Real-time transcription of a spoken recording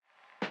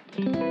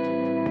Hello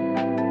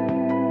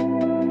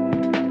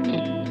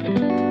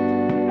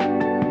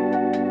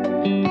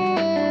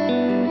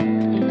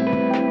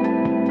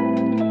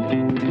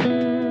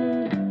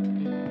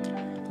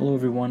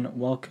everyone,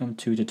 welcome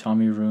to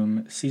Tatami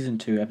Room, Season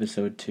 2,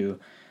 Episode 2,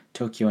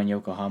 Tokyo and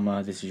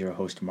Yokohama. This is your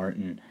host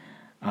Martin.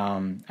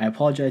 I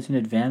apologize in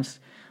advance,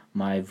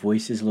 my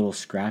voice is a little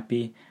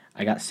scrappy.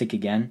 I got sick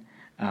again.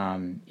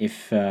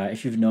 If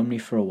you've known me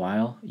for a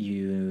while,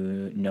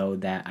 you know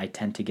that I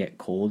tend to get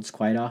colds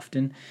quite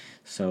often.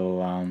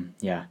 So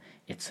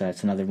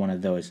it's another one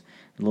of those.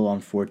 A little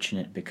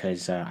unfortunate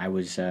because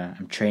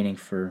I'm training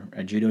for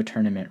a judo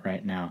tournament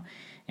right now,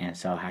 and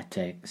so I had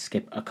to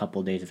skip a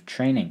couple days of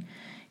training.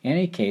 In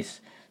any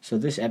case, so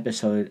this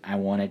episode I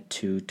wanted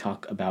to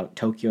talk about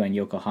Tokyo and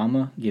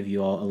Yokohama, give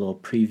you all a little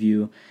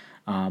preview,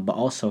 but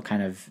also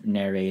kind of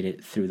narrate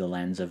it through the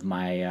lens of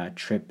my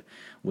trip,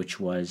 which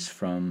was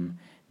from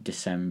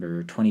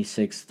December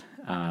 26th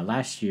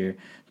last year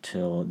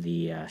till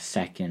the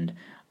 2nd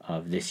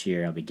of this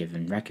year. I'll be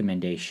giving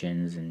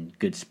recommendations and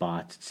good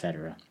spots,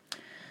 etc.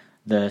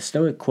 The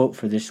Stoic quote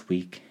for this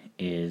week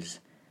is,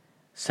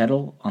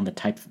 "Settle on the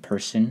type of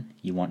person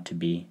you want to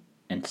be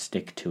and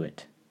stick to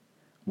it,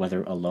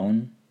 whether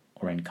alone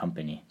or in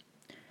company."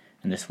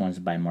 And this one's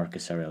by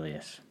Marcus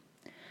Aurelius.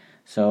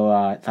 So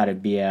I thought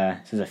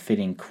this is a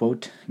fitting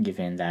quote,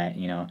 given that,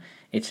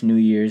 it's New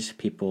Year's.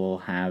 People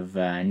have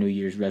New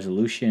Year's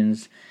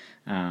resolutions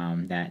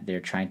that they're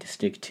trying to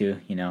stick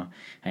to,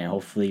 and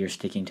hopefully you're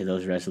sticking to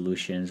those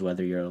resolutions,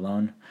 whether you're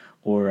alone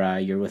or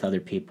you're with other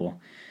people.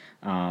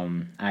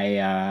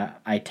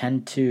 I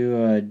tend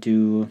to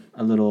do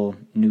a little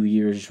New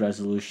Year's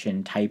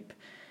resolution type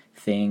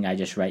thing. I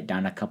just write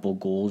down a couple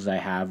goals I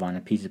have on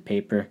a piece of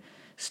paper,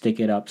 stick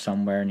it up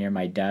somewhere near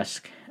my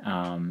desk,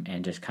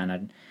 and just kind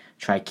of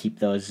try keep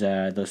those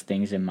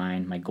things in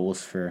mind, my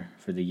goals for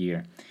the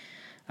year.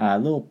 A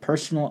little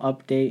personal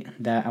update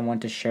that I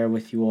want to share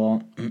with you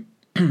all.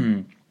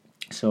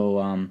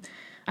 So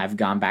I've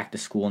gone back to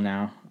school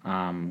now.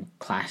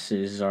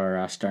 Classes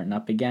are starting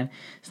up again.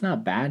 It's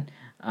not bad.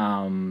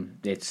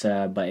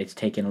 But it's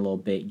taken a little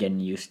bit getting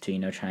used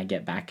to, trying to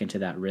get back into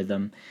that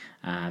rhythm.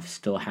 I've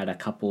still had a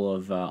couple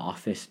of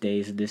office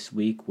days this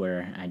week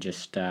where I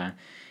just,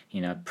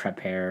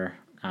 prepare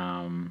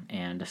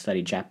and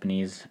study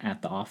Japanese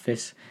at the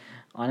office.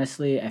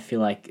 Honestly, I feel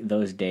like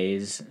those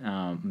days,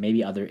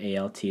 maybe other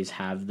ALTs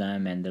have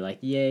them and they're like,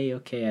 yay,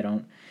 okay,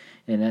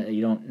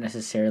 you don't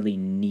necessarily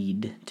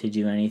need to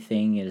do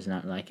anything. It is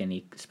not like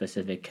any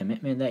specific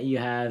commitment that you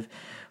have.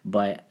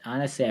 But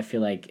honestly, I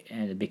feel like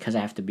because I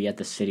have to be at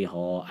the city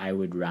hall, I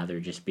would rather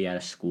just be at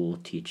a school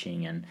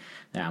teaching, and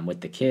I'm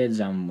with the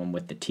kids, I'm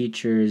with the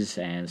teachers,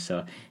 and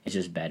so it's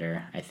just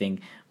better. I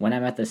think when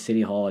I'm at the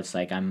city hall, it's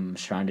like I'm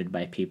surrounded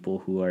by people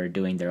who are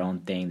doing their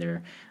own thing.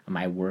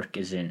 My work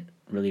isn't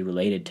really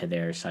related to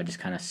theirs, so I just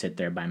kind of sit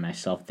there by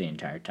myself the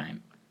entire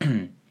time.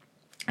 I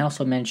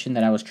also mentioned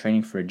that I was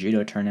training for a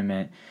judo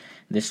tournament.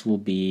 This will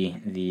be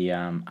the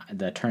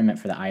tournament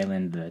for the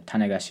island, the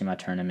Tanegashima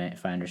tournament,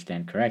 if I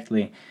understand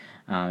correctly.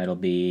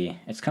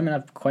 It's coming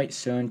up quite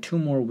soon, 2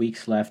 more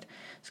weeks left.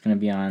 It's going to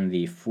be on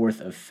the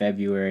 4th of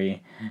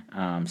February.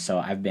 So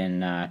I've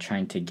been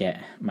trying to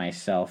get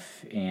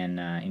myself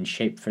in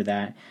shape for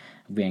that.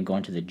 I've been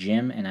going to the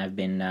gym, and I've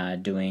been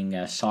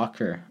doing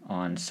soccer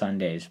on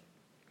Sundays.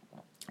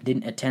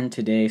 Didn't attend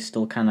today,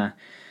 still kind of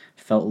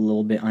felt a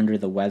little bit under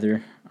the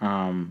weather.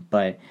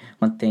 But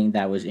one thing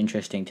that was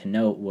interesting to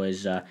note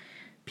was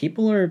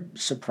people are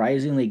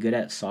surprisingly good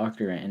at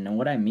soccer, and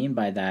what I mean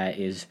by that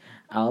is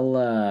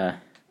I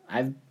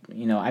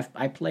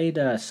played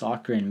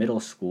soccer in middle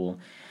school,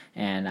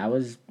 and I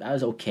was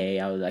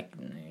okay. I was like,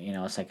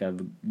 it's like a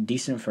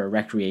decent for a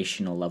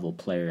recreational level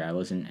player. I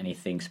wasn't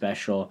anything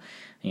special,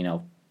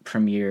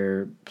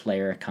 premier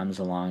player comes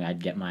along,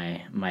 I'd get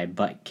my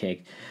butt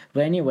kicked.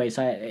 But anyways,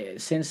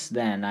 since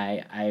then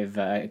I've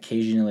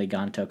occasionally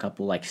gone to a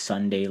couple like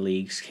Sunday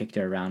leagues, kicked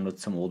it around with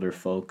some older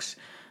folks,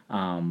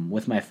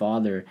 with my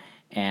father.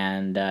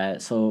 And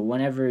so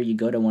whenever you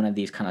go to one of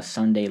these kind of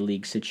Sunday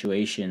league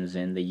situations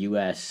in the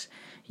U.S.,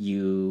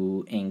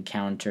 you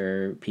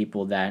encounter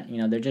people that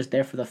they're just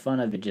there for the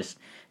fun of it.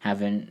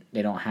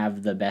 They don't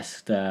have the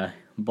best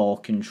ball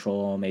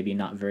control, maybe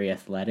not very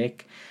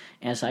athletic.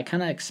 And so I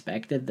kind of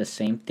expected the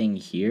same thing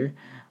here.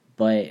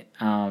 But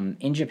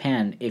in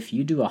Japan, if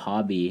you do a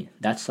hobby,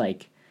 that's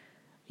like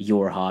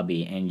your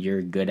hobby and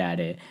you're good at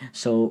it.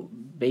 So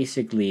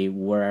basically,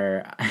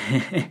 where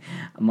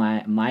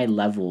my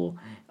level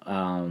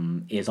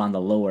is on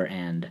the lower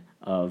end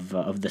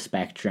of the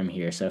spectrum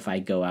here. So if I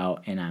go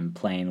out and I'm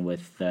playing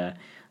with the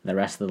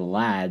rest of the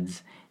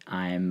lads,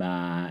 I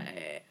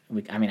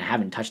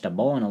haven't touched a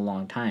ball in a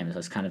long time, so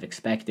it's kind of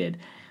expected.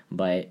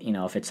 But,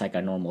 if it's like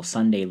a normal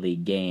Sunday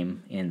league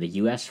game in the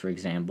U.S., for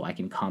example, I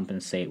can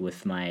compensate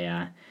with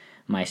my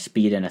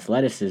speed and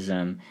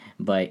athleticism.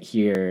 But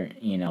here,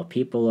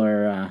 people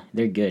are,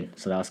 they're good.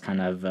 So that was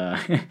kind of,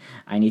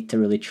 I need to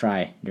really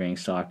try during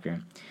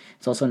soccer.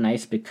 It's also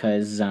nice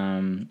because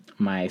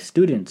my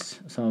students,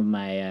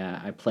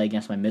 I play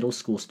against my middle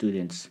school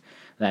students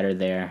that are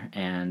there,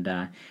 and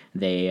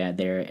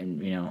they're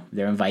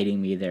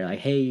inviting me. They're like,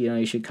 hey,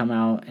 you should come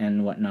out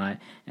and whatnot.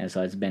 And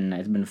so it's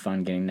been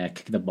fun getting to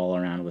kick the ball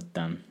around with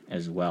them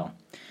as well.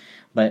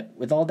 But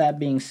with all that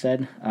being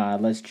said,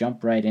 let's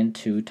jump right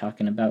into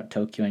talking about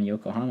Tokyo and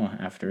Yokohama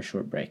after a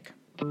short break.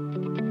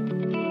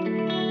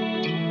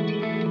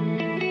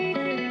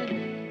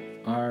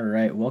 All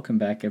right, welcome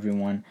back,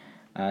 everyone.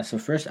 So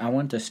first, I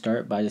want to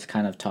start by just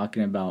kind of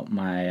talking about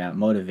my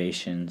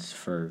motivations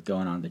for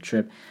going on the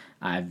trip.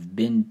 I've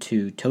been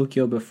to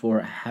Tokyo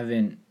before. I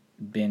had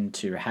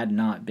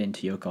not been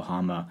to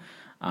Yokohama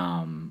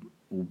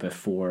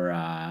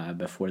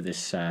before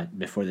this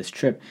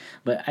trip,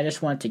 but I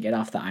just wanted to get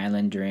off the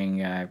island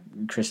during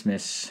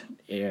Christmas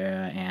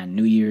and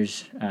New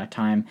Year's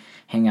time,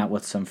 hang out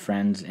with some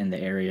friends in the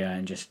area,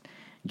 and just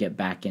get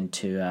back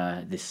into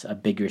this a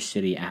bigger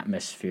city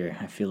atmosphere.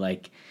 I feel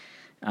like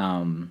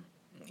hanging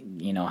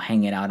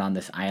out on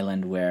this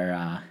island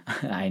where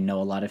I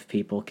know a lot of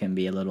people can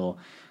be a little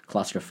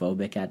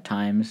claustrophobic at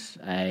times.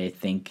 I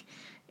think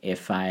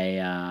if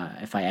I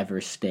ever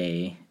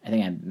stay, I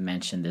think I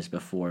mentioned this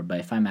before, but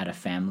if I'm at a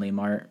Family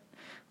Mart,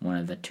 one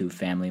of the two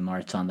Family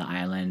Marts on the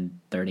island,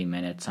 30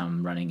 minutes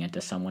I'm running into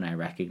someone I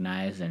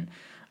recognize, and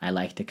I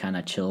like to kind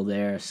of chill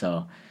there.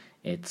 So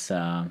it's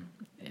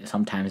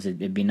sometimes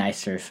it'd be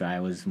nicer if I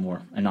was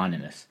more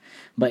anonymous.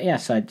 But yeah,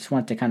 so I just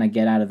want to kind of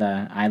get out of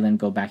the island,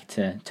 go back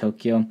to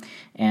Tokyo.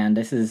 And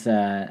this is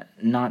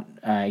not,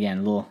 again,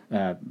 a little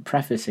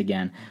preface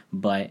again,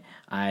 but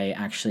I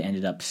actually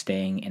ended up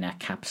staying in a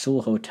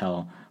capsule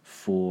hotel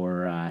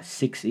for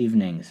 6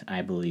 evenings,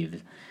 I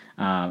believe.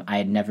 I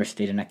had never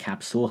stayed in a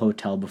capsule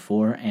hotel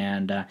before,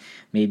 and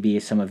maybe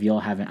some of y'all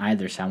haven't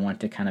either, so I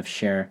want to kind of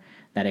share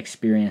that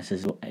experience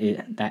as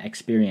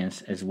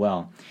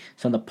well.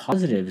 So the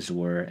positives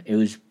were it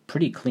was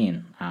pretty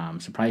clean,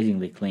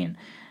 surprisingly clean,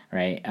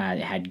 right?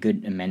 It had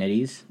good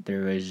amenities.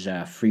 There was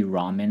free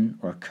ramen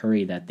or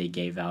curry that they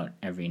gave out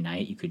every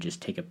night. You could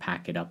just take a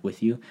packet up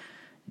with you.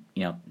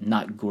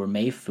 Not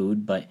gourmet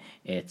food, but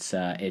it's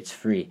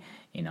free.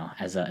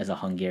 As a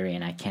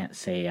Hungarian, I can't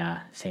say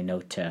no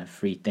to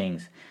free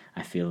things.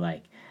 I feel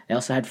like they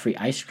also had free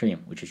ice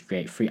cream, which is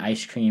great. Free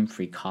ice cream,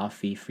 free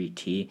coffee, free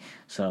tea.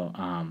 So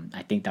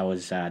I think that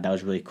was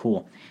really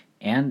cool.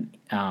 And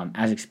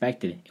as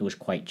expected, it was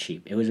quite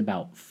cheap. It was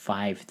about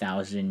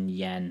 5,000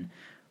 yen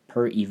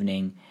per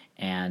evening.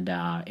 And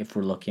if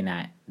we're looking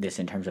at this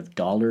in terms of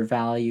dollar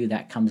value,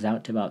 that comes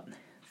out to about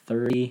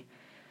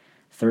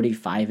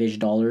 35-ish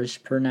dollars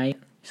per night.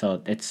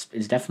 So it's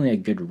definitely a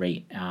good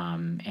rate.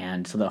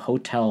 And so the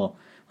hotel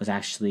was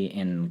actually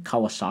in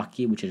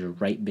Kawasaki, which is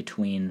right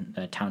between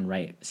the town,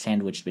 right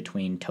sandwiched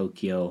between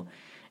Tokyo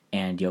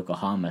and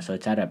Yokohama. So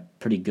it's at a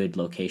pretty good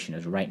location. It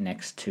was right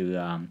next to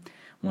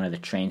one of the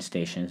train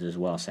stations as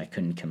well, so I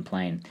couldn't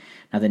complain.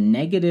 Now the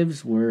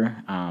negatives were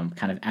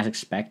kind of as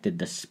expected.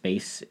 The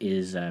space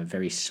is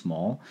very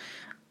small.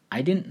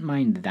 I didn't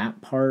mind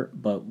that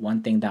part, but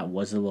one thing that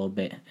was a little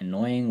bit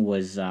annoying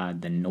was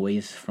the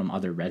noise from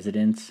other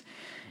residents.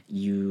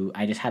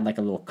 I just had like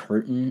a little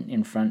curtain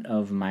in front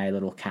of my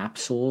little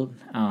capsule,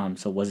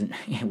 so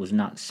it was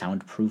not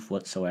soundproof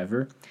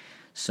whatsoever.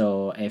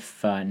 So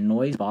if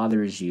noise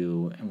bothers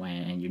you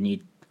and you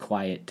need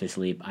quiet to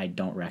sleep, I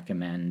don't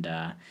recommend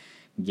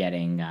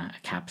getting a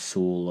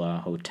capsule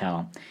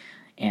hotel.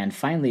 And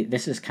finally,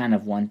 this is kind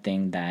of one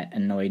thing that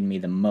annoyed me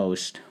the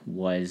most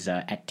was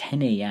at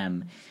 10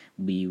 a.m.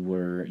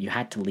 You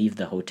had to leave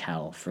the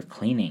hotel for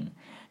cleaning.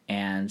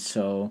 And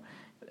so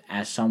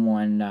as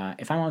someone,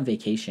 if I'm on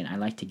vacation, I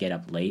like to get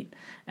up late,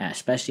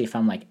 especially if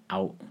I'm like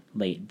out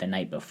late the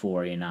night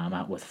before. I'm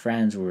out with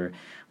friends where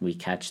we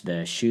catch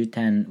the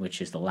Shuten,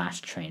 which is the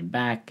last train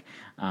back.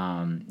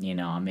 I'm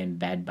in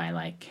bed by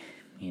like,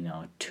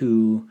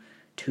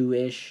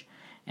 2-ish.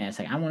 And it's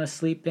like, I want to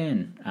sleep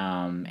in.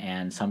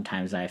 And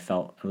sometimes I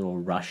felt a little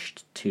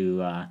rushed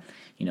to,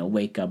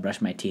 wake up, brush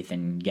my teeth,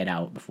 and get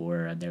out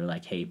before they were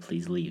like, hey,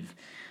 please leave.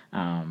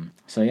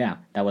 So yeah,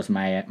 that was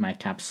my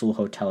capsule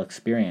hotel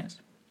experience.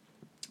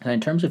 So in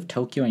terms of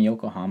Tokyo and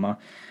Yokohama,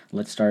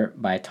 let's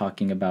start by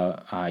talking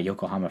about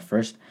Yokohama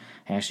first.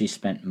 I actually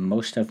spent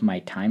most of my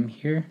time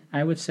here,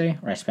 I would say,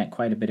 or I spent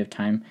quite a bit of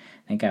time.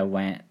 I think I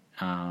went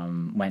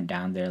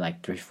down there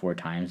like 3-4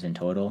 times in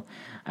total.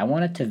 I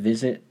wanted to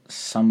visit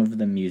some of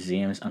the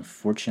museums.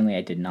 Unfortunately,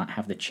 I did not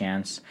have the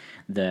chance.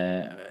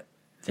 The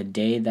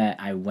day that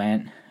I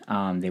went,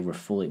 one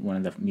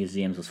of the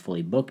museums was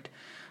fully booked.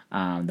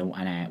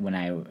 When I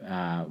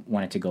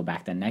wanted to go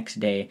back the next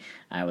day,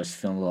 I was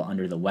feeling a little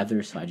under the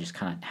weather, so I just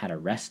kind of had a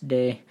rest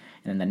day.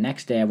 And then the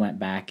next day I went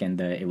back, and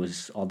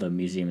all the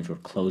museums were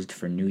closed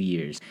for New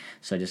Year's,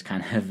 so it just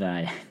kind of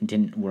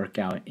didn't work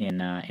out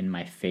in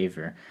my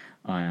favor.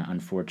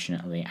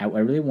 Unfortunately, I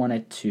really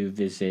wanted to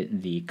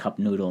visit the Cup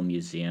Noodle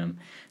Museum.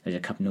 There's a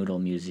Cup Noodle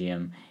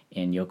Museum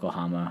in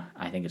Yokohama.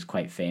 I think it's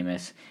quite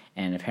famous,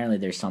 and apparently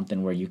there's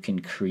something where you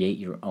can create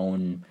your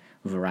own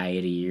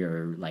variety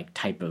or like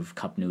type of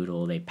cup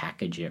noodle. They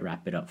package it,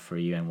 wrap it up for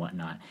you and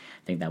whatnot.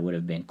 I think that would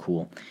have been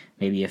cool.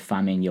 Maybe if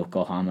I'm in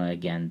Yokohama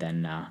again,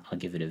 then I'll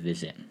give it a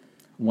visit.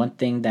 one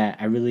thing that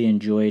I really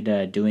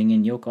enjoyed doing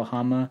in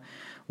Yokohama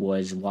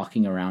was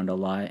walking around a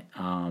lot.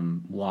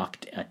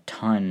 Walked a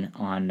ton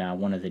on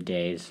one of the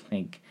days. I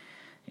think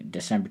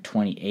December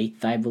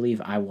 28th, I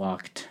believe. I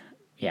walked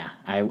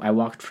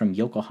from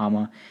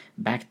Yokohama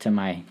back to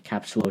my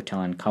capsule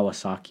hotel in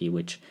Kawasaki,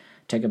 which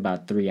took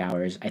about 3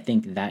 hours. I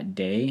think that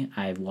day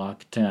I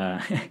walked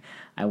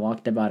I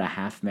walked about a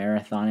half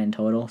marathon in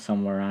total,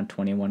 somewhere around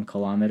 21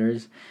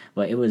 kilometers.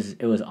 But it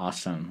was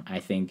awesome. I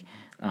think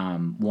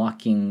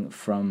walking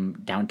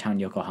from downtown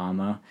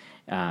Yokohama,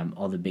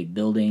 all the big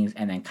buildings,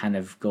 and then kind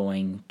of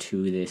going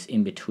to this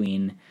in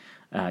between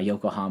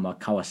Yokohama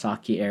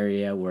Kawasaki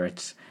area where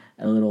it's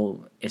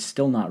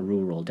still not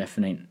rural,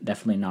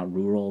 definitely not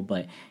rural,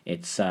 but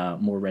it's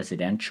more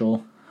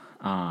residential.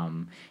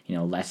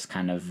 Less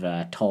kind of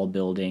tall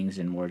buildings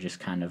and more just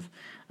kind of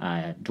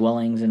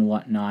dwellings and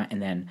whatnot,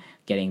 and then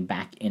getting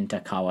back into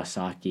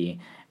Kawasaki,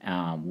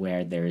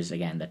 where there's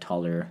again the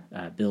taller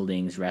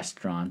buildings,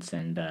 restaurants,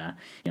 and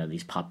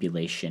these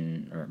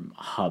population or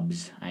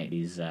hubs,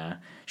 these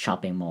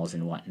shopping malls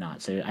and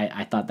whatnot. So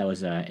I thought that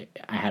was I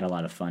had a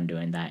lot of fun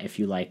doing that. If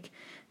you like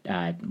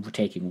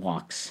taking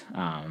walks,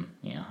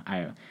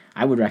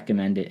 I would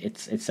recommend it.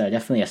 It's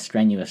definitely a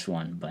strenuous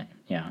one, but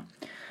yeah.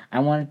 I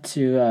wanted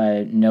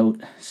to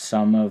note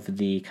some of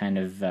the kind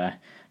of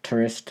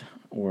tourist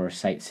or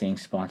sightseeing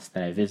spots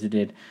that I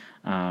visited.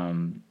 These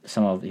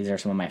are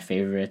some of my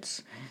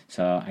favorites.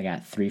 So I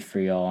got three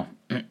for y'all.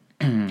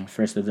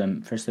 First of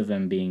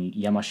them being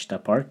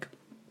Yamashita Park.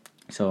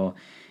 So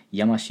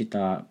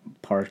Yamashita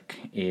Park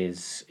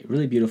is a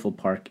really beautiful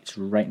park. It's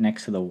right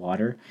next to the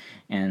water,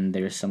 and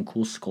there's some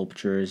cool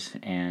sculptures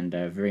and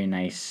very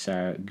nice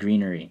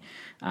greenery.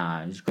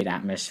 There's great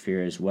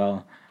atmosphere as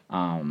well.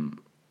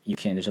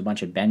 There's a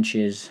bunch of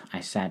benches. I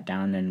sat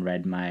down and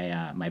read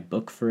my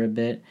book for a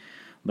bit,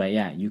 but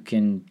yeah, you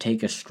can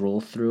take a stroll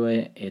through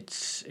it.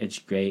 It's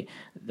great.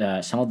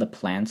 Some of the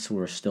plants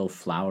were still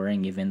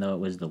flowering even though it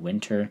was the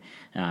winter.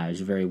 It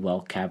was very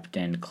well kept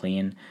and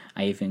clean.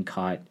 I even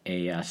caught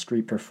a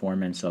street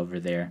performance over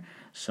there,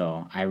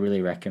 so I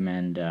really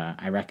recommend.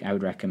 I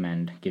would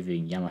recommend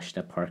giving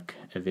Yamashita Park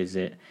a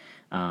visit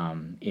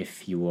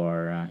if you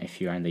are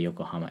in the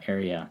Yokohama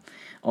area.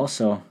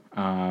 Also.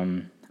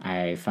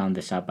 I found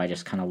this out by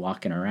just kind of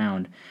walking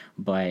around,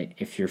 but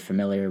if you're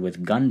familiar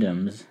with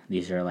Gundams,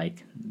 these are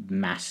like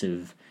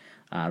massive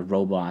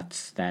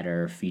robots that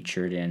are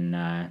featured in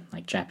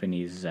like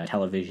Japanese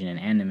television and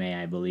anime,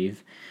 I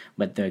believe.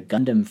 But the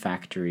Gundam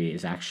factory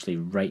is actually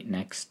right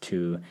next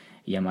to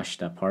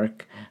Yamashita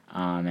Park,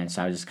 and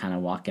so I was just kind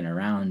of walking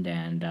around,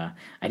 and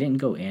I didn't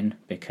go in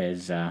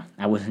because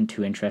I wasn't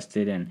too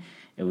interested, and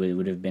it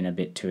would have been a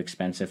bit too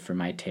expensive for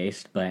my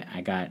taste. But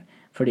I got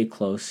pretty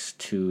close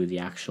to the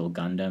actual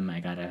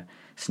Gundam.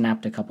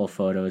 Snapped a couple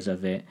photos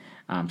of it.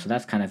 So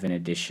that's kind of an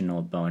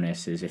additional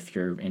bonus, is if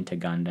you're into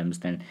Gundams,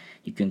 then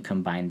you can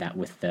combine that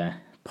with the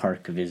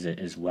park visit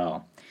as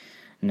well.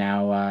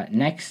 Now,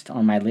 next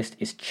on my list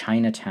is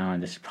Chinatown.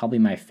 This is probably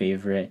my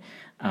favorite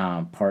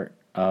part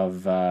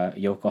of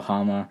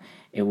Yokohama.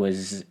 It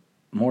was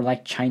more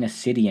like China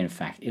City, in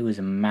fact. It was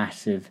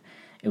massive.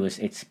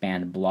 It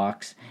spanned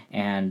blocks,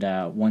 and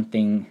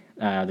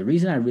the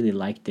reason I really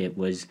liked it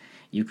was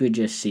you could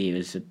just see it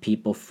was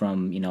people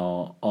from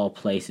all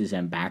places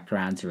and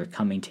backgrounds who were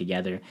coming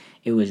together.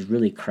 It was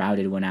really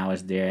crowded when I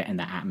was there, and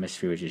the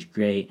atmosphere was just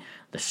great.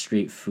 The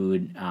street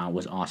food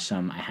was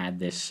awesome. I had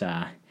this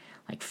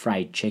like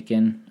fried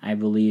chicken, I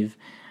believe.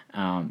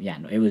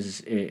 It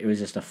was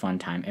just a fun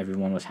time.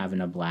 Everyone was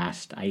having a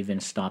blast. I even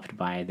stopped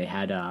by. They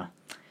had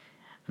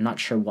I'm not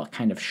sure what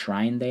kind of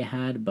shrine they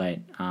had, but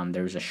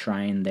there was a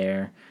shrine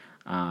there,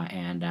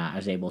 and I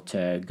was able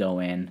to go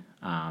in.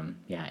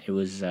 It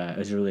was a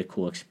really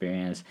cool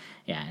experience.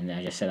 Yeah, and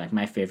I just said, like,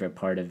 my favorite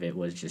part of it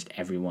was just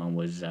everyone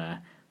was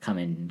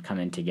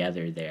coming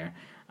together there.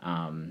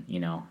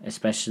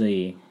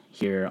 Especially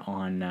here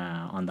on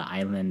the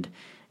island,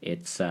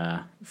 it's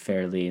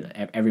fairly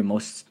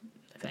most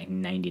like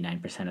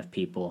 99% of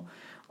people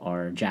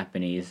are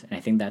Japanese, and I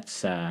think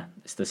that's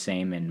it's the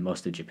same in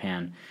most of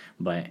Japan.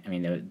 But I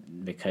mean,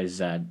 because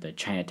the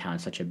Chinatown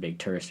is such a big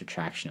tourist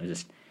attraction, it was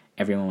just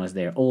everyone was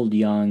there, old,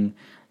 young,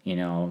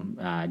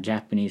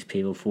 Japanese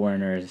people,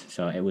 foreigners.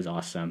 So it was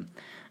awesome.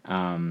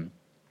 As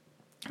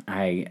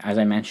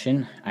I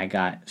mentioned, I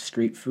got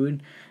street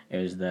food. It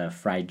was the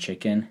fried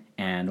chicken,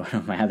 and one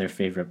of my other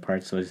favorite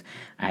parts was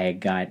I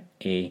got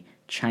a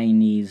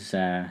Chinese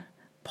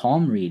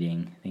palm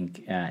reading. I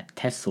think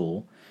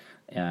Tessul.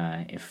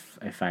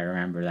 If I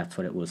remember, that's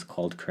what it was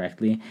called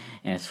correctly.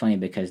 And it's funny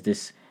because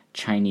this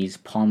Chinese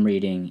palm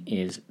reading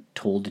is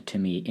told to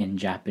me in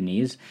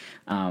Japanese,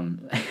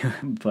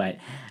 but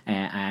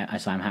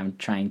I'm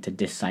trying to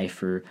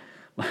decipher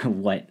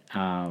what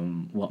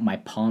my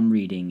palm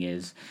reading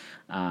is,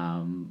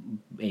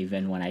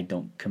 even when I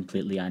don't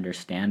completely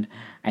understand.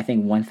 I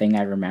think one thing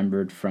I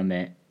remembered from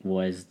it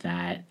was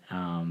that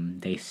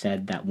they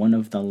said that one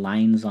of the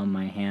lines on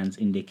my hands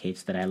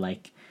indicates that I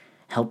like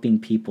helping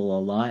people a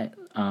lot,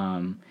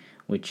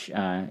 which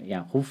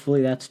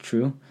hopefully that's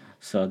true.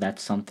 So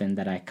that's something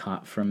that I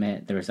caught from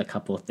it. There was a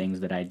couple of things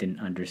that I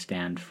didn't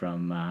understand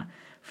from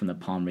the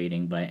palm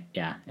reading, but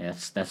yeah,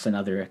 that's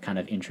another kind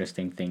of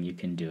interesting thing you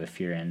can do if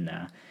you're in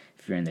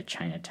the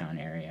Chinatown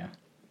area.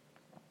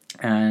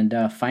 And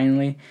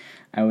finally,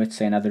 I would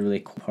say another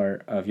really cool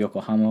part of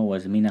Yokohama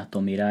was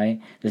Minato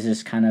Mirai. This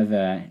is kind of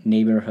a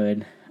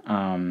neighborhood,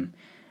 not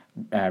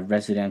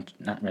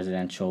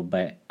residential,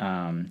 but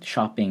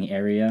shopping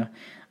area.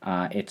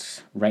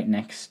 It's right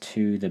next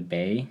to the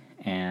bay,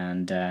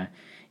 and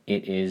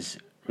it is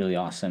really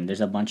awesome.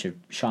 There's a bunch of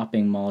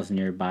shopping malls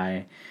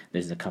nearby.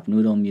 There's the Cup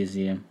Noodle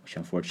Museum, which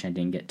unfortunately I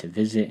didn't get to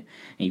visit.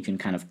 And you can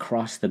kind of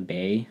cross the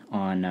bay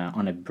on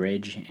a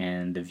bridge,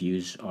 and the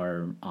views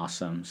are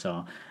awesome.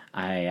 So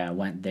I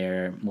went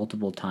there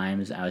multiple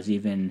times. I was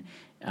even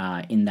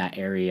in that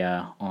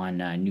area on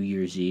New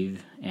Year's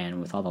Eve,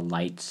 and with all the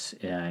lights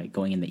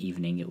going in the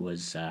evening, it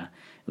was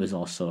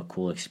also a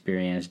cool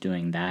experience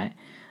doing that.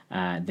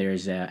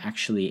 There's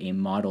actually a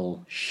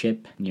model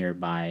ship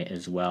nearby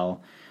as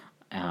well.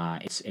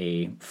 It's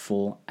a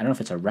full, I don't know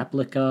if it's a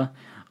replica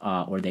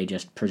or they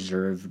just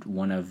preserved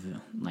one of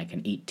like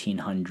an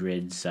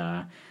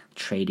 1800s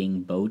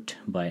trading boat,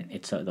 but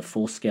it's the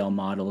full scale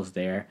models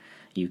there.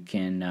 You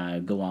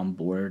can go on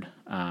board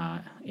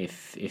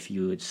if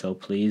you would so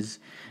please.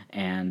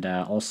 And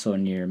also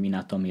near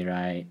Minato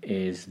Mirai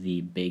is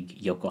the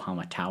big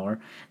Yokohama Tower.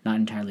 Not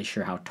entirely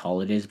sure how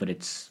tall it is, but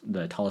it's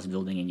the tallest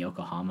building in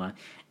Yokohama.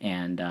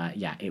 And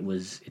yeah,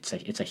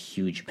 it's a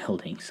huge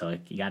building, so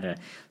you gotta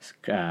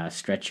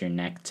stretch your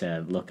neck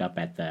to look up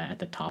at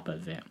the top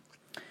of it.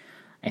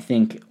 I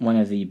think one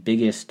of the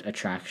biggest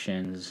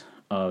attractions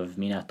of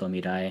Minato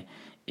Mirai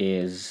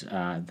is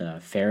the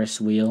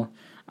Ferris wheel.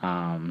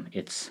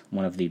 It's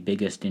one of the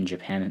biggest in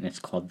Japan, and it's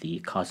called the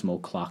Cosmo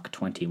Clock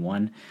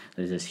 21.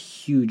 There's this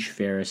huge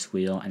Ferris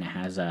wheel, and it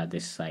has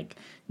this like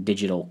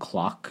digital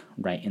clock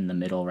right in the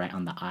middle, right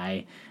on the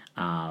eye.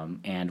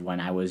 And when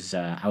I was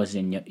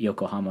in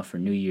Yokohama for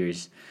New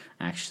Year's,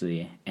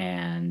 actually,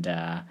 and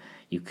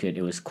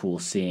it was cool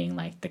seeing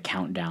like the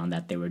countdown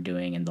that they were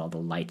doing and all the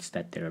lights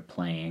that they were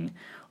playing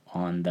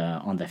on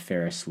the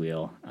Ferris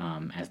wheel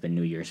as the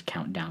New Year's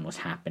countdown was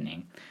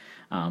happening.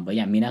 But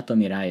yeah, Minato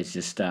Mirai is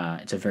just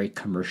it's a very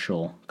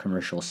commercial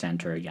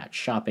center. You got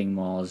shopping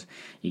malls,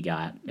 you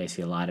got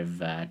basically a lot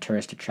of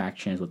tourist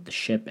attractions with the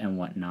ship and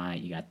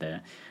whatnot. You got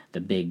the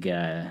big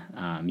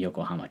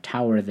Yokohama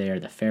Tower there,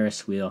 the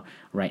Ferris wheel.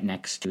 Right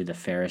next to the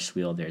Ferris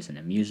wheel, there's an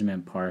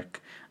amusement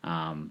park,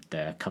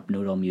 the Cup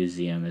Noodle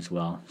Museum as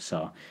well.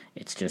 So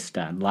it's just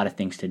a lot of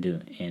things to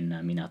do in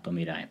Minato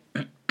Mirai.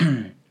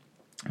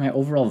 My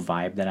overall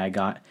vibe that I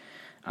got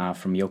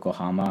from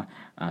Yokohama.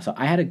 So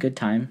I had a good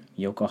time.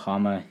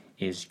 Yokohama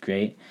is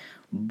great,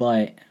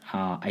 but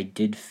I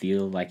did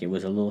feel like it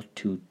was a little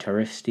too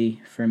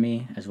touristy for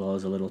me, as well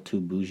as a little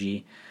too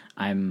bougie.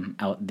 I'm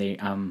out there.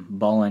 I'm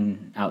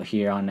balling out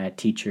here on a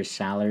teacher's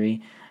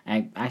salary.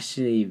 I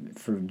actually,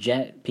 for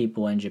jet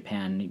people in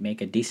Japan,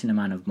 make a decent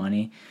amount of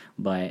money,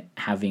 but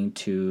having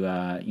to,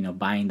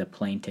 buying the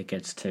plane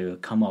tickets to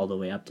come all the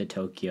way up to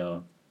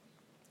Tokyo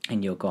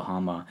and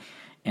Yokohama,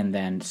 and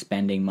then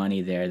spending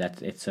money there,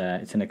 it's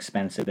an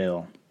expensive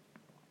bill.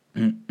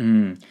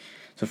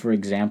 So for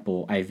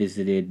example, I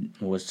visited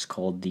what's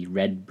called the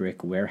Red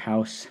Brick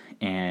Warehouse,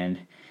 and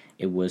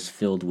it was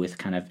filled with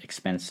kind of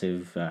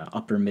expensive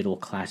upper middle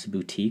class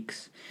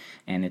boutiques,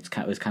 and it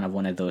was kind of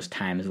one of those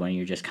times when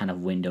you're just kind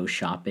of window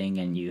shopping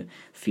and you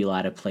feel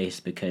out of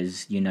place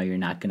because you're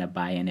not going to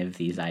buy any of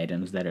these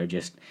items that are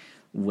just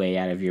way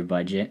out of your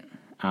budget.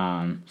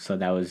 So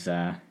that was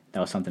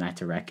something I had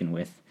to reckon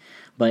with.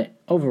 But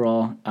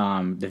overall,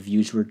 the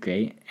views were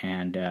great,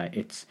 and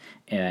it's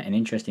an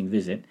interesting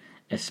visit,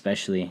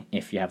 especially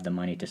if you have the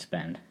money to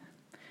spend.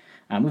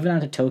 Moving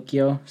on to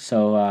Tokyo,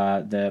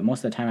 so the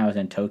most of the time I was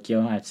in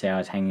Tokyo, I'd say I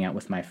was hanging out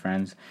with my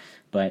friends,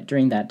 but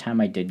during that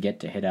time I did get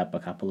to hit up a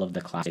couple of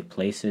the classic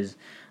places.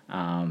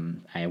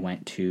 I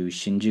went to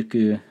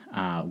Shinjuku,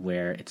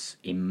 where it's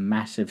a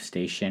massive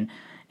station,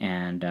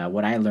 and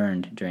what I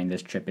learned during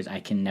this trip is I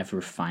can never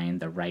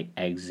find the right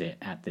exit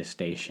at this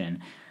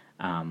station.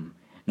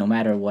 No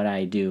matter what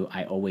I do,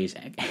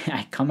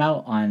 I come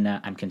out on,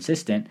 I'm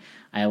consistent,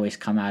 I always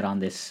come out on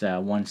this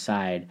one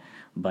side,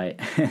 but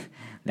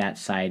that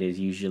side is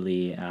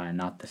usually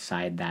not the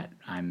side that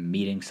I'm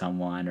meeting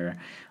someone or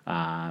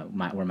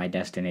where my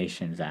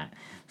destination's at.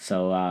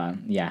 So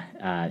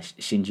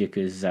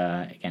Shinjuku's,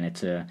 again,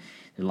 there's a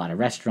lot of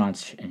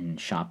restaurants and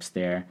shops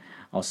there.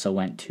 Also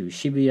went to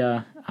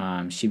Shibuya.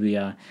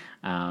 Shibuya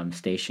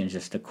station is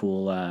just a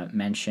cool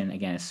mention.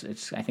 Again,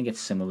 I think it's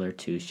similar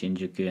to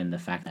Shinjuku in the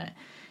fact that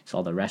it's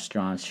all the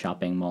restaurants,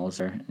 shopping malls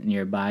are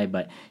nearby,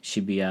 but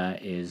Shibuya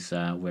is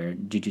where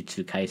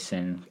Jujutsu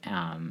Kaisen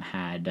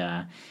had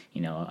a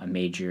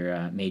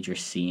major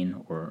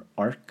scene or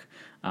arc.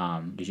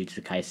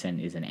 Jujutsu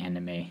Kaisen is an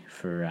anime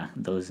for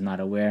those not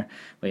aware,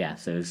 but yeah,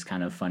 so it was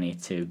kind of funny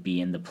to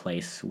be in the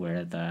place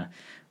where the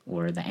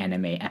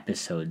anime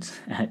episodes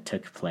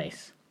took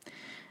place.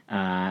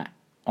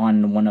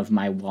 On one of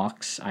my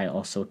walks, I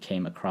also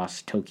came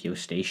across Tokyo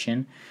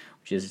Station,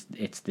 which is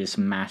it's this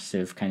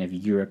massive kind of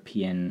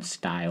European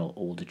style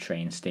old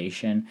train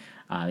station,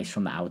 at least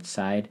from the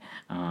outside.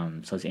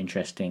 So it's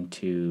interesting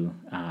to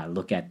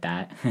look at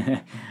that.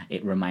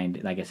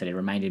 Like I said, it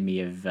reminded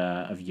me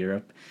of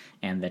Europe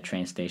and the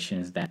train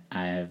stations that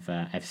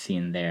I've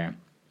seen there.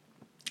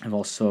 I've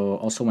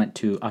also went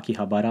to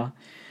Akihabara.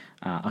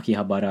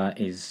 Akihabara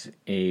is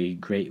a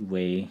great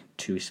way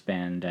to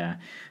spend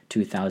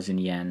 2,000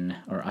 yen,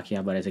 or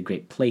Akihabara is a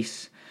great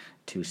place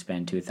to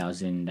spend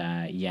 2,000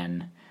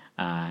 yen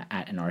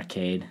at an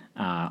arcade.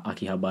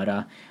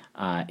 Akihabara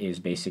is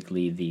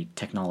basically the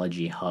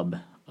technology hub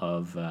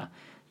of,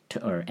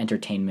 or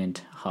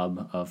entertainment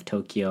hub of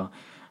Tokyo.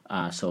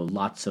 So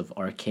lots of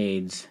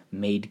arcades,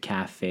 maid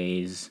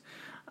cafes,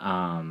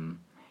 that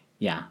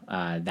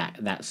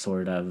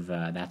sort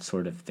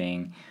of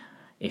thing.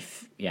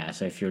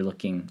 So if you're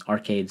looking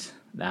arcades,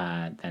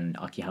 then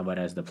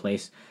Akihabara is the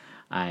place.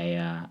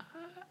 I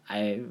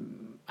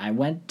I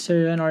went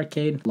to an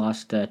arcade,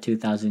 lost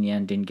 2,000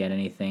 yen, didn't get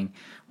anything,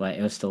 but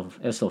it was still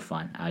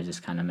fun. I was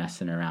just kind of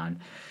messing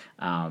around.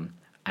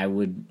 I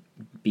would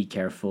be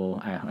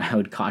careful. I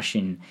would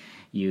caution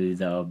you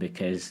though,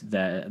 because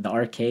the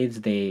arcades,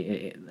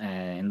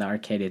 in the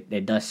arcade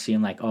it does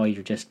seem like, oh,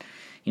 you're just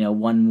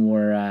one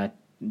more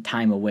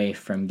time away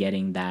from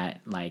getting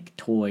that like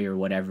toy or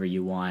whatever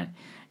you want,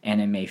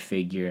 anime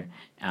figure,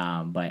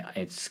 but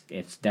it's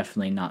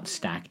definitely not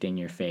stacked in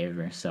your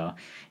favor. So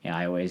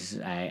I always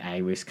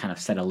kind of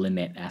set a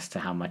limit as to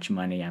how much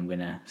money I'm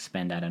gonna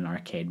spend at an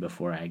arcade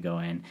before I go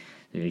in.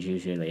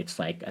 Usually it's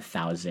like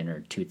 1,000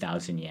 or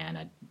 2,000 yen.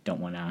 I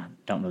don't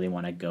really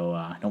want to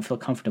go. Don't feel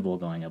comfortable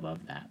going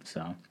above that.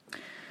 So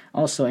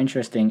also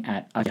interesting,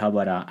 at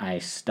Akihabara I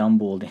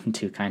stumbled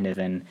into kind of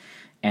an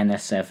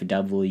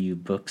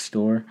NSFW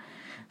bookstore.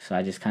 So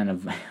I just kind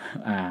of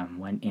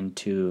went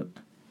into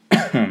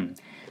an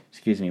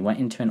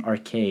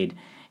arcade,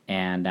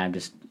 and I'm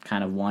just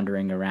kind of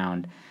wandering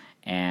around,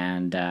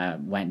 and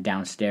went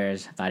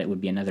downstairs. Thought it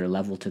would be another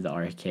level to the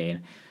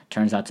arcade.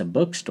 Turns out it's a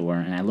bookstore,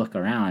 and I look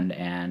around,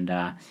 and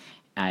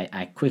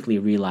I quickly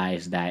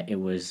realized that it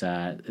was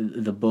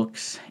the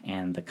books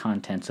and the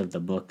contents of the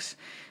books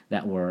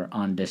that were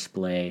on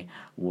display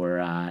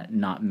were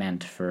not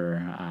meant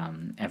for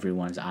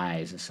everyone's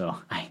eyes. So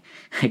I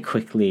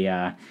quickly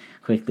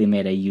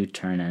made a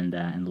U-turn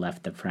and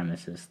left the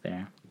premises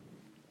there.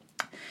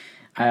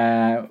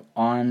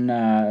 When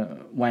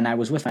I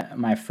was with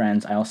my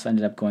friends, I also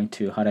ended up going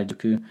to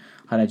Harajuku.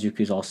 Harajuku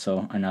is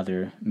also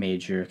another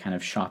major kind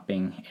of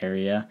shopping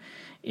area.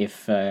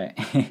 If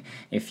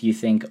if you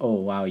think, oh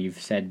wow,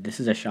 you've said this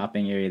is a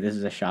shopping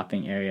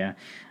area,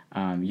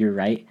 you're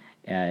right.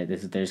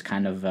 There's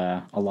kind of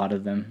a lot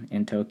of them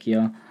in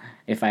Tokyo.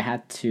 If I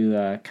had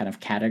to kind of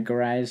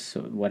categorize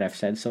what I've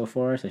said so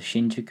far, so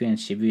Shinjuku and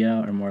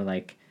Shibuya are more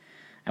like,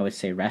 I would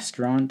say,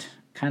 restaurant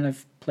kind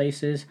of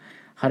places.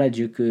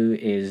 Harajuku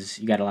is,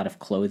 you got a lot of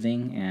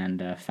clothing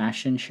and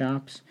fashion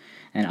shops,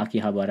 and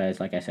Akihabara is,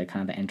 like I said,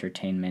 kind of the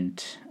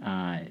entertainment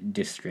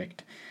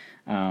district.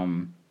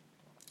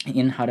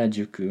 In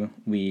Harajuku,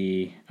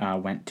 we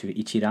went to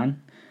Ichiran.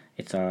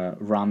 It's a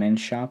ramen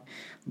shop,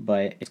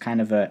 but it's kind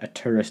of a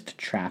tourist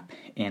trap,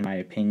 in my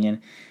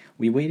opinion.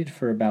 We waited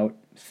for about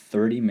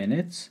 30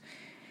 minutes,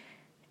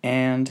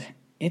 and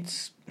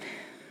it's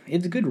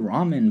good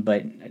ramen,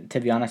 but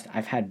to be honest,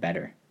 I've had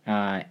better.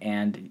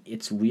 And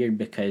it's weird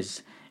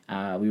because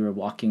we were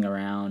walking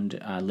around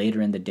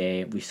later in the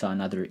day. We saw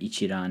another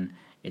Ichiran.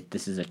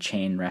 This is a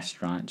chain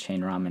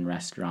ramen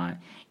restaurant,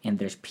 and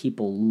there's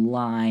people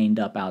lined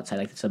up outside.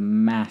 Like, it's a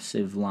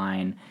massive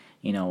line,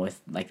 with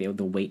like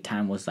the wait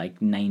time was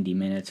like 90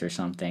 minutes or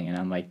something. And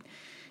I'm like,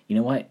 you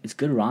know what? It's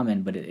good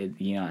ramen, but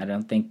I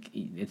don't think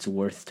it's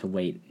worth to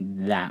wait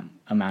that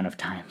amount of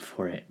time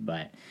for it.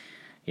 But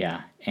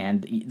yeah,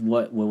 and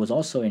what was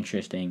also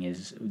interesting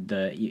is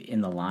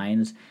in the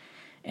lines,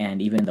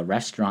 and even in the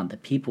restaurant, the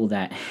people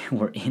that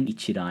were in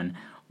Ichiran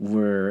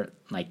were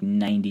like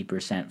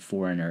 90%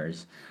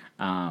 foreigners,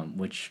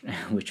 which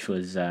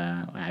was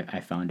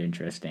I found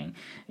interesting.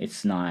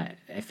 It's not.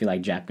 I feel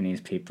like Japanese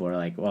people are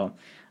like, well,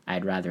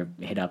 I'd rather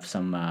hit up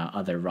some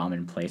other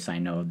ramen place I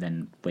know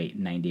than wait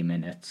 90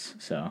 minutes.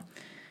 So,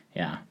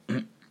 yeah.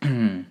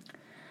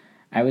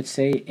 I would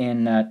say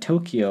in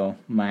Tokyo,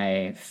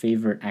 my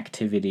favorite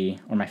activity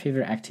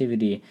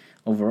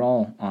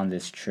overall on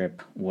this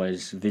trip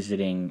was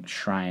visiting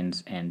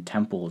shrines and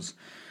temples.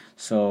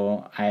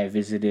 So I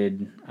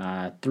visited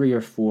 3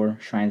 or 4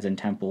 shrines and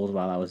temples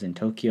while I was in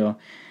Tokyo.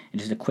 And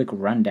just a quick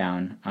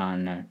rundown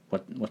on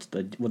what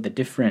the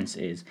difference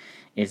is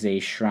a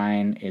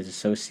shrine is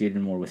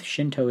associated more with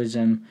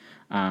Shintoism,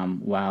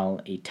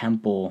 while a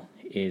temple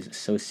is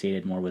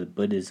associated more with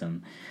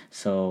Buddhism.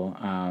 So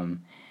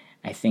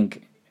I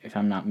think, if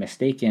I'm not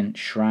mistaken,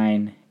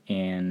 shrine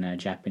in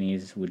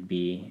Japanese would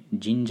be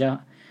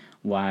jinja,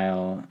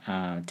 while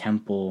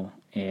temple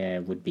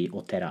would be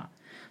otera.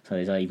 So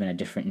there's even a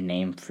different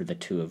name for the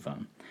two of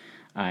them.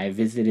 I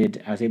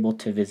was able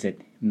to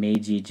visit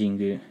Meiji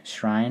Jingu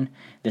Shrine.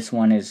 This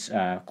one is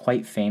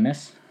quite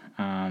famous.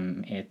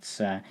 It's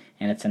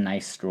a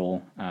nice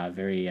stroll,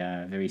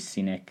 very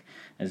scenic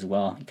as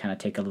well. You kind of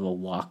take a little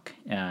walk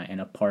in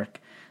a park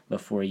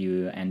before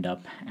you end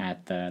up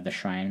at the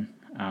shrine.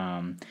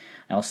 I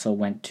also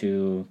went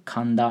to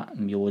Kanda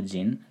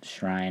Myojin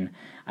Shrine.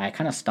 I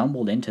kind of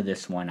stumbled into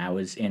this one. I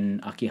was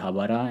in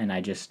Akihabara and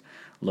I just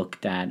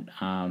looked at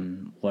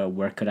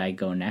where could I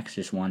go next,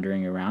 just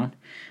wandering around,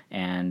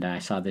 and I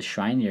saw this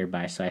shrine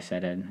nearby, so I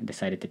said I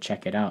decided to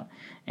check it out,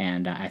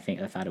 and I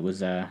thought it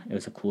was a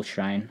cool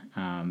shrine,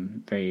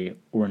 very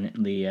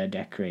ornately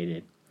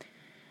decorated.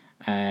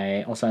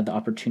 I also had the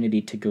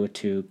opportunity to go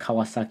to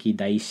Kawasaki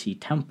Daishi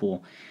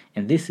Temple,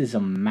 and this is a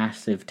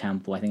massive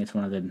temple. I think it's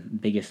one of the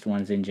biggest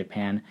ones in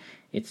Japan.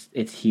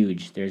 It's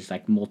huge. There's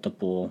like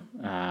multiple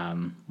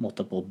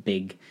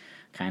big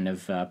kind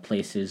of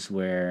places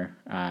where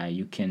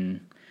you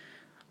can,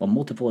 well,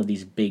 multiple of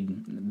these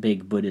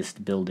big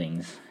Buddhist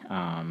buildings,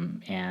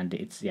 and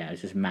it's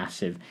just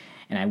massive.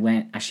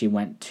 And actually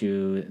went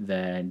to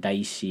the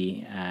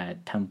Daishi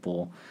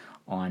temple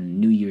on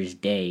New Year's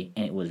Day,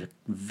 and it was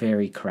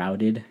very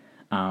crowded.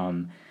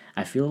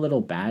 I feel a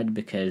little bad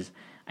because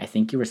I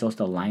think you were supposed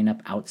to line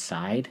up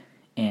outside,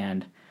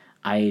 and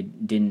I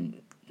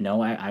didn't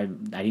know. I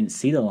didn't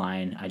see the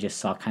line. I just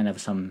saw kind of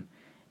some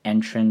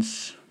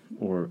entrance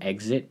or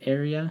exit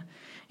area,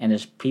 and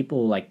there's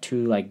people, like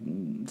two like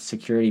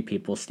security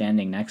people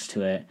standing next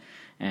to it,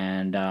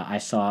 and I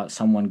saw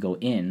someone go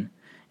in,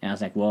 and I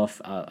was like, well,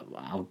 if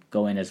I'll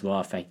go in as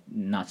well. If I'm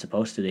not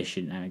supposed to, they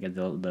should. I get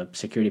the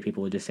security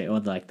people would just say, oh,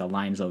 like the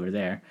line's over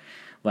there,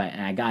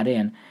 and I got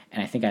in,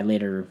 and I think I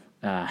later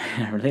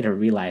later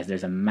realized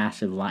there's a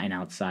massive line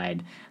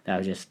outside that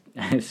was just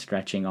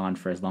stretching on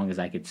for as long as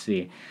I could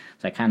see.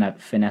 So I kind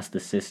of finessed the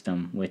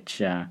system,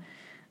 which.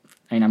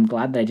 I mean, I'm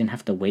glad that I didn't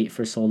have to wait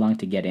for so long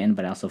to get in,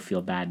 but I also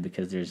feel bad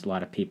because there's a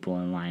lot of people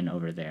in line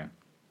over there.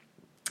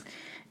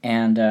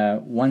 And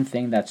one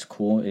thing that's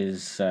cool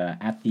is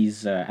at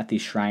these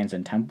shrines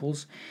and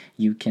temples,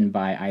 you can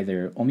buy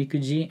either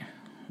omikuji,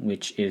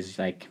 which is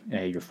like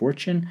your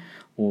fortune,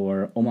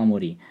 or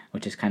omamori,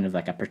 which is kind of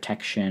like a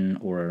protection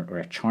or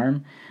a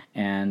charm,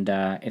 and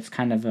it's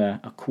kind of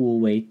a cool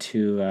way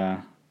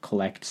to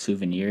collect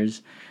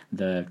souvenirs.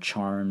 The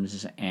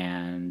charms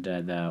and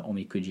the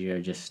omikuji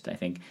are just, I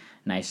think,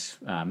 nice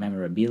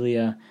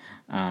memorabilia.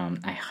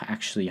 I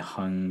actually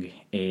hung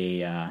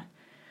a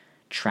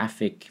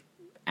traffic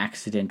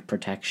accident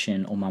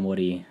protection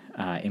omamori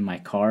in my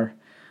car.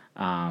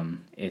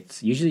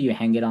 It's usually you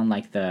hang it on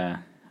like the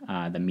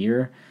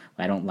mirror.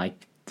 I don't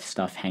like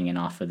stuff hanging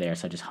off of there,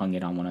 so I just hung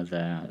it on one of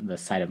the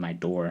side of my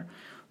door.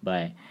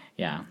 But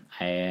yeah,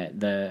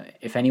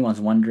 if anyone's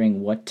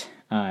wondering what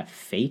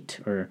fate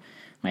or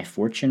my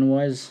fortune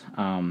was,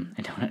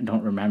 I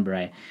don't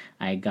remember.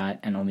 I got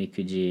an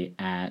omikuji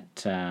at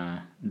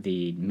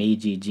the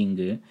Meiji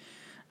Jingu,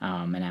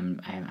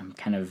 and I'm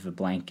kind of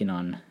blanking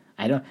on.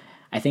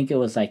 I think it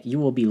was like you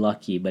will be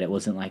lucky, but it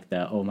wasn't like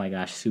the oh my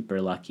gosh super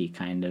lucky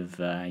kind of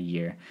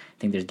year. I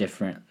think there's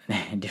different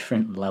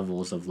different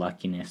levels of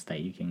luckiness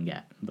that you can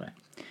get. But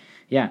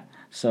yeah,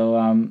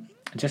 so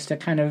just to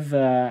kind of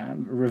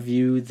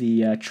review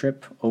the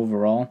trip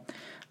overall,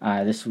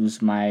 this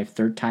was my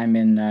third time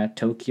in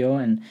Tokyo,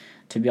 and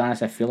to be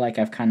honest, I feel like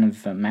I've kind of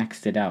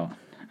maxed it out.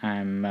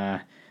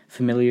 I'm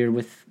familiar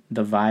with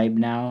the vibe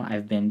now.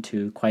 I've been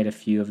to quite a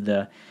few of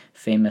the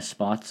famous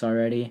spots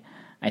already.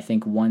 I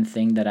think one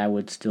thing that I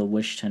would still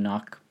wish to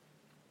knock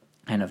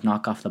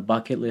off the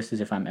bucket list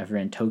is if I'm ever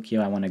in Tokyo,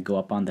 I want to go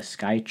up on the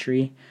Sky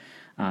Tree.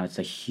 It's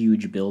a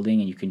huge building,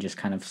 and you can just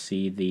kind of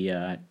see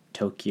the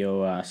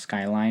Tokyo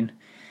skyline.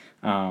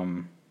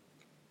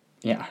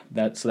 Yeah,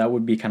 that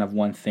would be kind of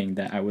one thing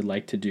that I would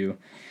like to do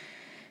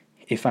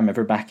if I'm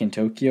ever back in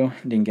Tokyo.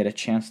 Didn't get a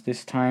chance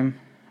this time.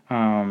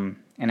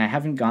 And I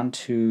haven't gone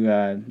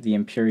to the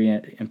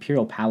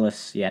Imperial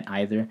Palace yet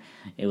either.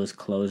 It was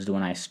closed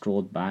when I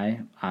strolled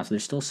by. So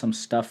there's still some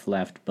stuff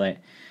left, but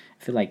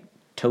I feel like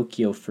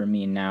Tokyo for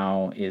me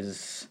now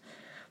is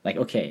like,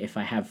 okay, if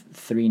I have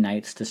 3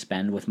 nights to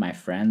spend with my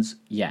friends,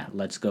 yeah,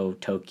 let's go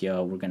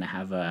Tokyo. We're gonna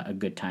have a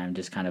good time,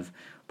 just kind of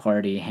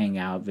party, hang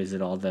out,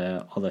 visit all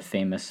the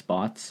famous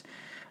spots.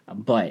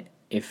 But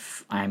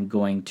if I'm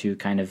going to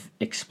kind of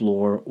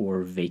explore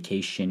or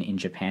vacation in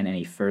Japan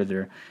any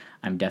further,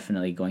 I'm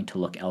definitely going to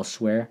look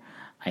elsewhere.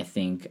 I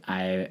think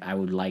I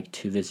would like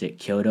to visit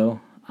Kyoto,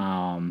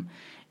 and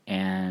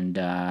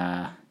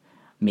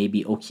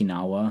maybe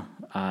Okinawa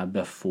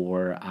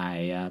before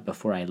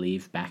I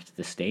leave back to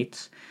the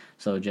States.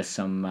 So just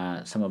some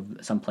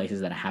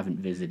places that I haven't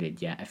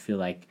visited yet. I feel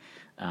like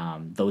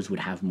those would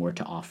have more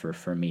to offer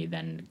for me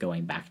than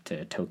going back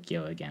to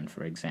Tokyo again,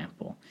 for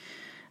example.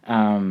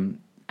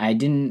 What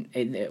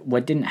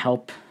didn't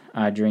help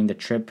during the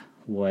trip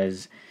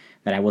was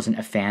that I wasn't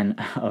a fan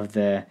of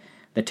the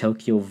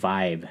Tokyo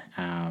vibe.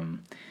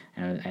 And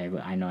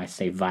I know I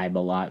say vibe a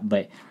lot,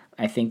 but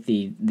I think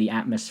the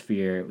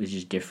atmosphere was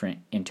just different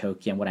in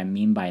Tokyo. And what I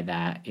mean by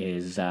that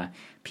is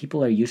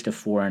people are used to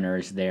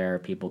foreigners there,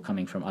 people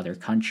coming from other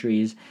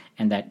countries,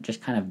 and that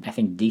just kind of, I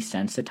think,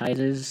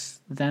 desensitizes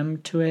them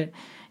to it.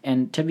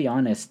 And to be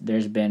honest,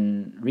 there's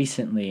been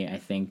recently, I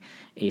think,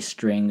 a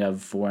string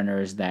of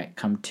foreigners that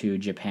come to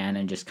Japan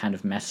and just kind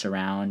of mess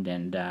around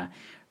and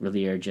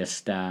really are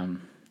just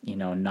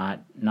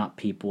not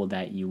people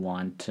that you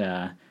want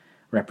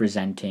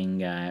representing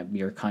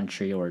your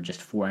country or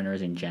just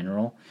foreigners in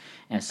general.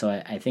 And so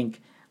I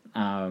think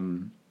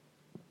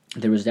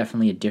there was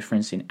definitely a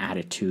difference in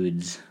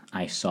attitudes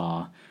I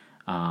saw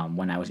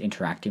when I was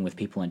interacting with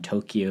people in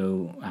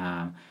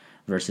Tokyo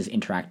versus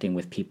interacting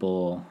with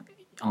people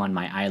on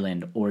my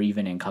island or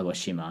even in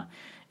Kagoshima.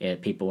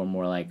 People were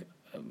more like,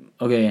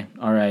 okay,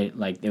 all right,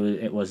 like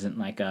it wasn't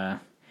like I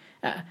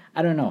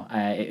don't know.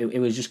 It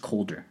was just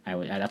colder.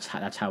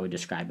 That's how we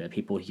describe it.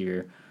 People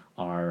here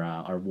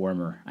are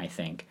warmer. I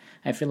think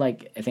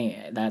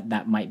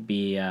that might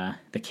be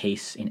the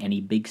case in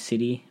any big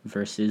city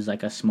versus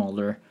like a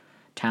smaller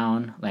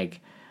town. Like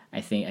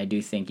I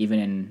do think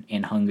even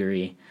in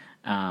Hungary,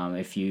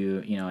 if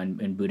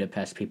in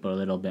Budapest, people are a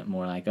little bit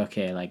more like,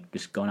 okay, like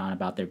just going on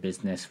about their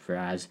business.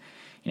 Whereas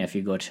if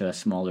you go to a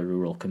smaller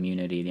rural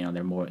community,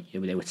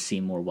 they would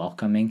seem more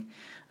welcoming.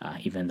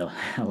 Even though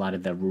a lot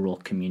of the rural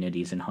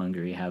communities in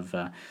Hungary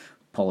have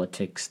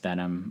politics that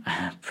I'm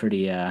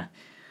pretty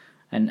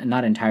and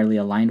not entirely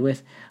aligned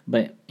with.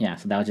 But yeah,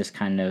 so that was just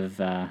kind of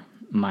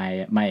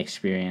my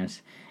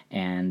experience.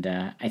 And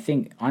I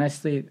think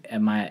honestly,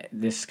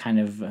 this kind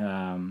of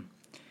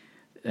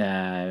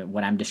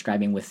what I'm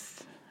describing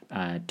with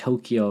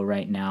Tokyo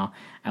right now,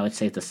 I would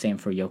say it's the same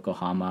for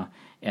Yokohama.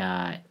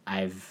 I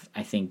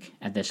think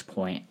at this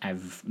point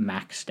I've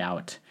maxed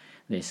out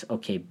this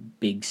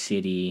big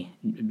city,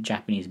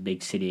 Japanese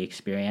big city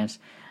experience.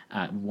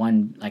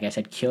 Like I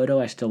said,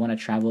 Kyoto I still want to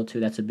travel to.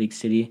 That's a big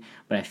city,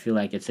 but I feel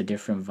like it's a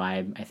different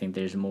vibe. I think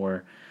there's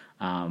more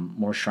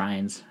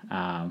shrines.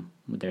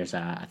 There's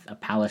a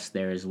palace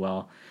there as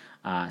well.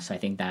 So I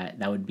think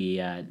that would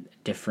be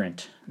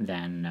different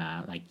than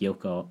like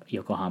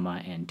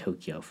Yokohama and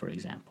Tokyo, for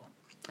example.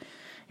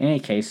 In any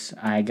case,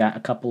 I got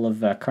a couple of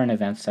current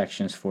events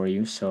sections for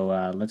you,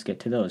 so let's get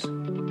to those.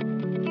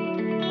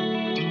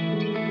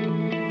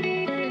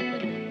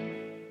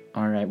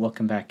 All right,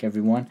 welcome back,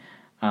 everyone.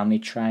 Let me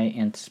try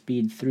and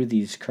speed through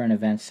these current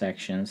events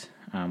sections,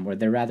 where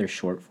they're rather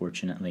short,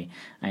 fortunately.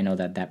 I know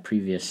that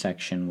previous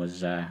section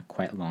was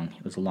quite long.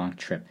 It was a long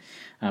trip.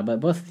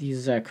 But both of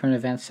these current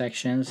events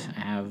sections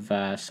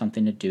have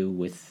something to do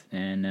with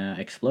an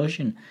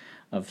explosion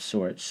of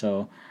sorts.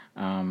 So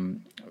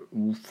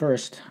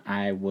first,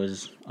 I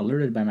was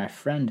alerted by my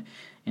friend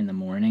in the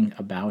morning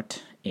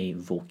about a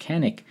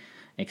volcanic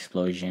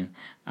explosion,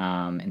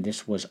 and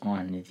this was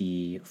on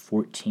the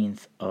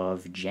 14th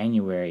of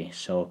January,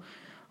 so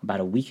about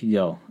a week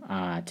ago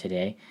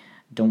today.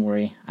 Don't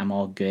worry, I'm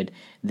all good.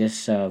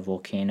 This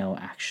volcano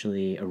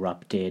actually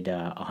erupted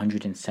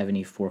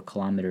 174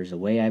 kilometers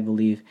away, I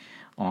believe.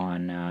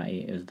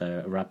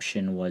 The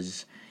eruption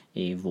was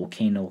a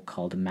volcano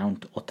called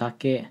Mount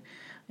Otake,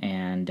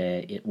 and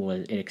it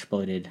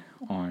exploded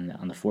on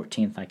the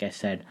 14th, like I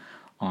said,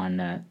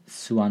 on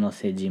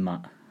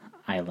Suwanosejima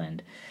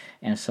Island.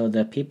 And so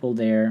the people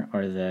there,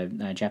 or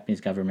the Japanese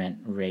government,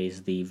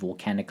 raised the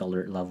volcanic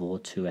alert level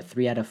to a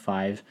 3 out of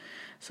 5.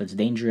 So it's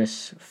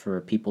dangerous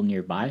for people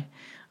nearby.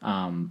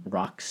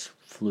 Rocks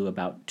flew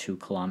about 2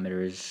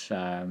 kilometers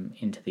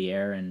into the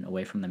air and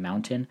away from the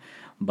mountain.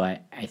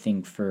 But I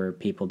think for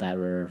people that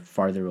were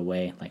farther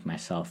away, like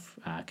myself,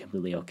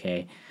 completely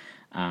okay.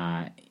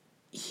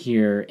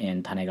 Here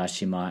in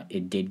Tanegashima,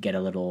 it did get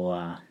a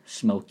little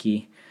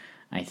smoky,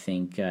 I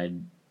think,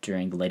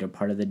 during the later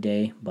part of the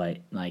day, but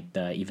like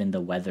even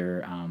the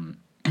weather,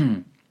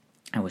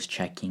 I was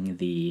checking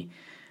the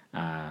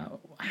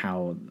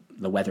how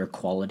the weather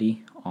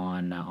quality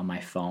on my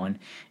phone,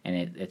 and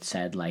it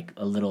said like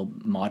a little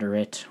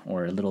moderate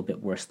or a little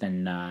bit worse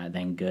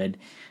than good,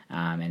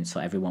 and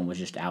so everyone was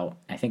just out.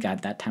 I think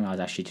at that time I was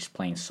actually just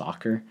playing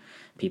soccer.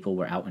 People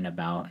were out and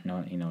about,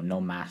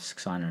 no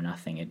masks on or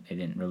nothing. It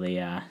didn't really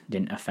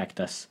didn't affect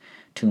us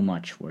too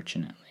much,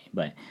 fortunately.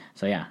 But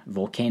so yeah,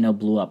 volcano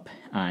blew up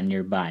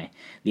nearby.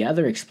 The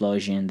other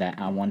explosion that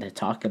I wanted to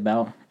talk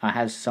about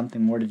has something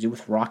more to do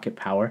with rocket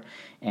power,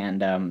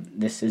 and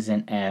this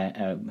isn't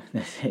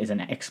this is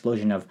an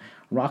explosion of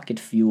rocket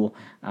fuel,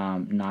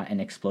 not an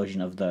explosion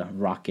of the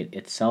rocket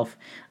itself.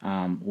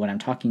 What I'm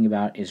talking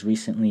about is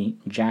recently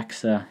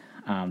JAXA,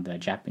 the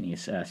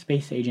Japanese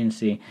Space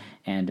Agency,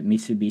 and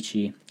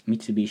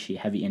Mitsubishi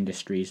Heavy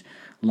Industries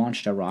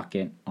launched a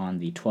rocket on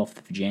the 12th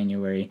of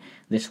January.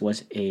 This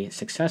was a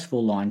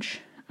successful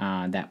launch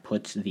that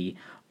puts the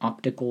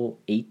Optical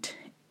 8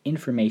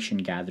 information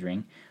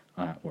gathering,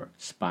 or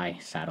spy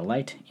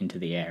satellite, into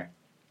the air.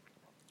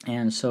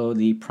 And so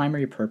the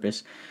primary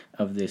purpose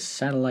of this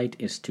satellite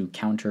is to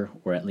counter,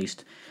 or at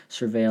least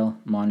surveil,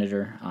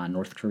 monitor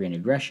North Korean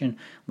aggression,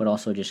 but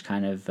also just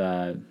kind of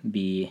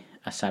be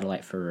a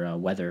satellite for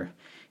weather,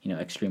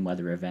 extreme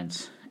weather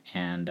events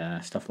and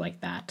stuff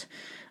like that.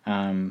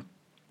 One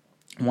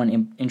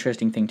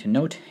interesting thing to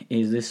note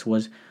is this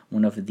was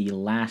one of the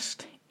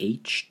last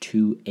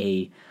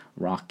H-2A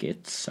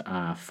rockets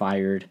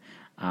fired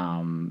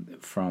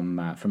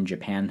from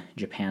Japan.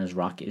 Japan's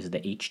rocket is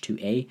the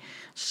H-2A.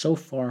 So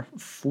far,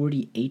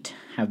 48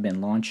 have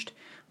been launched,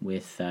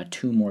 with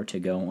 2 more to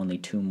go. Only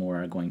 2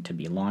 more are going to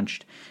be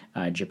launched.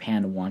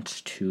 Japan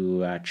wants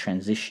to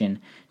transition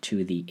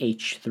to the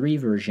H-3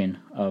 version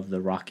of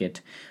the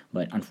rocket,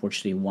 but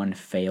unfortunately one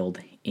failed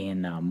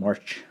in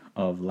March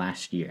of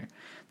last year.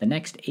 The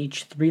next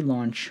H-3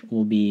 launch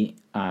will be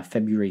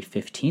February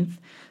 15th,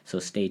 so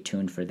stay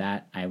tuned for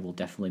that. I will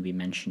definitely be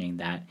mentioning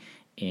that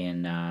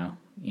in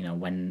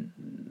when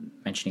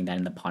mentioning that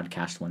in the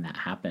podcast when that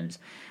happens.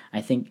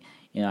 I think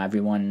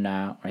everyone,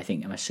 or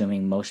I'm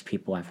assuming most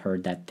people have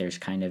heard that there's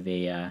kind of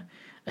a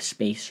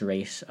space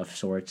race of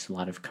sorts. A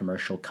lot of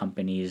commercial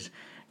companies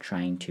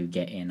trying to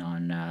get in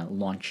on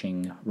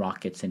launching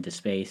rockets into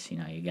space.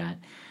 You got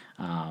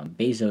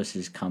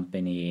Bezos's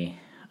company.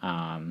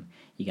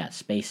 You got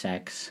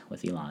SpaceX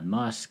with Elon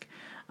Musk.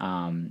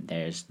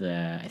 There's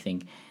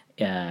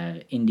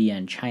India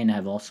and China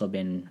have also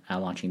been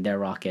launching their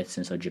rockets,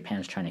 and so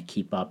Japan's trying to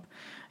keep up.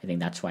 I think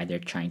that's why they're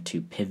trying to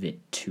pivot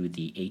to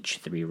the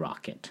H-3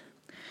 rocket.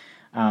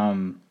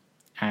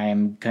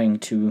 I'm going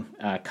to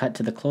cut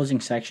to the closing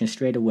section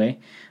straight away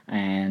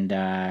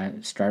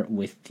and start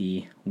with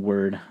the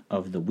word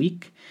of the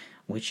week,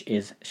 which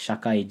is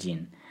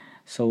shakaijin.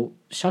 So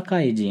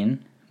shakaijin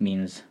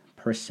means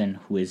person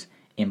who is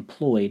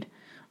employed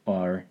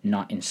or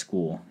not in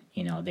school.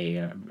 They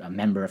are a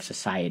member of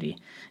society,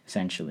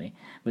 essentially.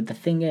 But the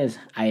thing is,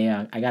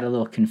 I got a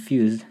little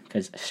confused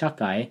because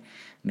shakai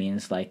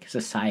means like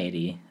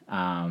society,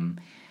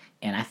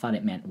 and I thought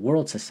it meant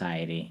world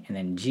society, and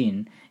then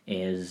jin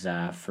is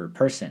for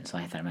person. So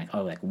I thought,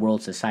 like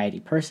world society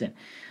person.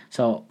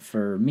 So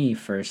for me,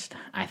 first,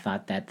 I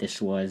thought that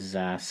this was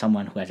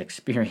someone who has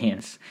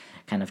experience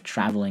kind of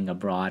traveling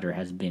abroad or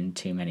has been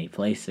to many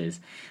places.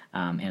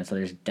 And so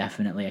there's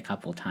definitely a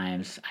couple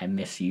times I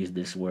misused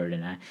this word,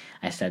 and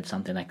I said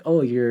something like,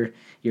 oh, you're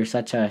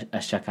such a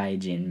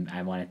shakaijin.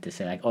 I wanted to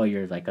say like, oh,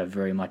 you're like a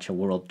very much a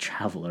world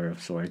traveler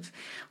of sorts,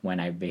 when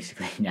I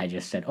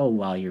just said, oh,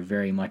 well, you're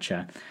very much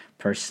a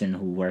person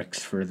who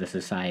works for the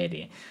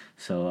society.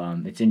 So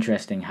it's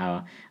interesting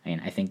how,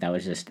 I think that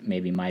was just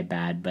maybe my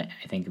bad, but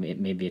I think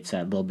maybe it's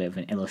a little bit of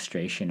an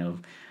illustration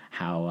of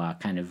how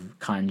kind of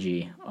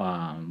kanji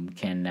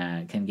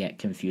can get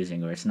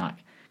confusing, or it's not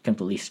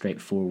completely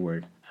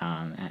straightforward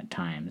at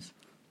times.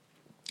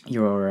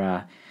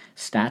 Your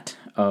stat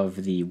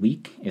of the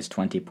week is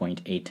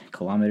 20.8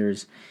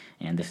 kilometers,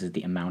 and this is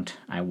the amount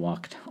I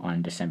walked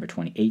on December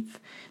 28th.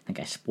 I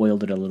think I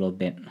spoiled it a little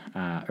bit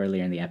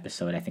earlier in the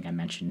episode. I think I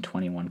mentioned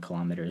 21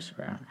 kilometers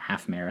or a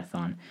half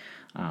marathon.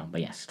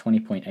 But yes,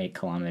 20.8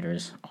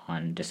 kilometers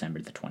on December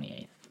the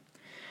 28th.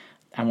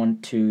 I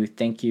want to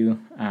thank you.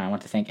 I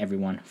want to thank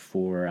everyone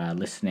for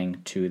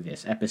listening to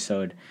this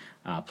episode.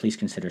 Please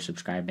consider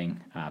subscribing.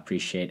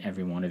 Appreciate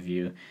every one of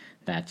you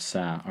that's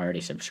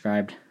already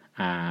subscribed.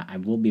 I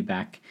will be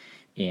back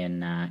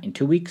in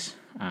 2 weeks.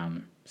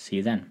 See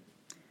you then.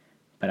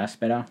 Per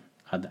aspera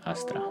ad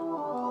astra.